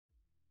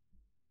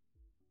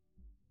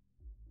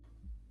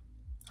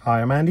Hi,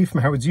 I'm Andy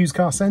from Howard's Used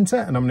Car Centre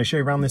and I'm going to show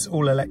you around this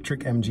all-electric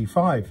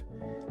MG5.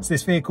 So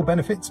this vehicle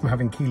benefits from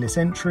having keyless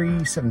entry,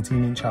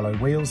 17-inch alloy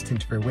wheels,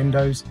 tinted rear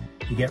windows.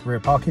 You get rear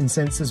parking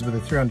sensors with a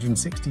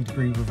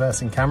 360-degree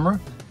reversing camera.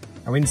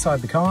 Now inside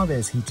the car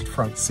there's heated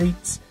front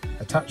seats,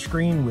 a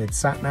touchscreen with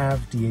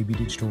sat-nav, DAB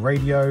digital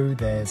radio,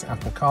 there's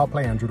Apple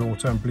CarPlay, Android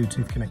Auto and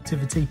Bluetooth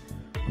connectivity.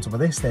 On top of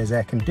this there's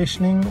air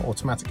conditioning,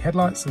 automatic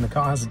headlights and the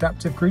car has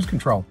adaptive cruise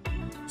control.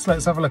 So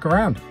let's have a look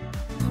around.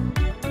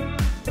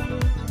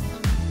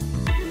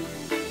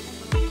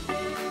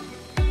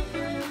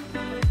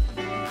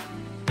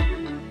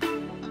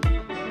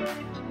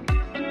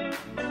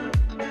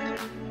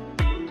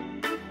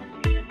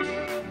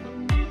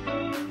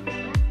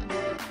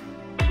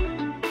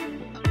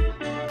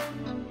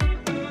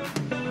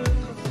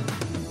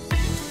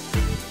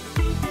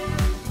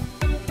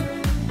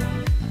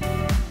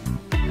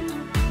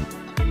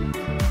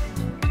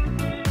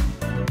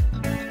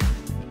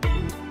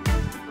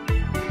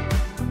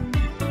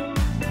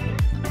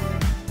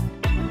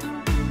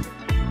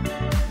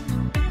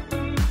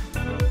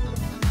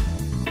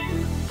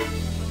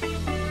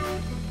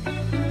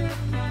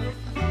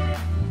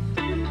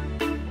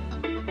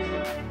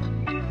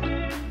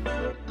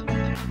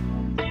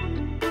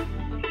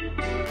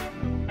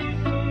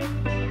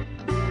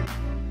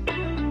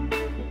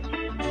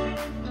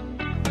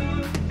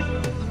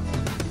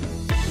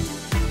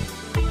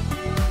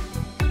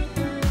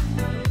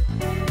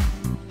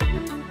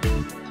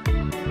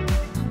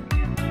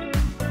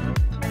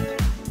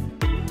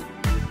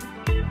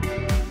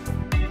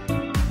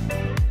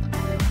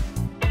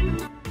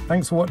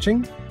 Thanks for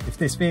watching. If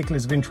this vehicle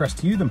is of interest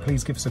to you, then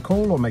please give us a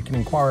call or make an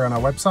inquiry on our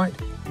website.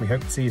 We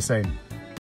hope to see you soon.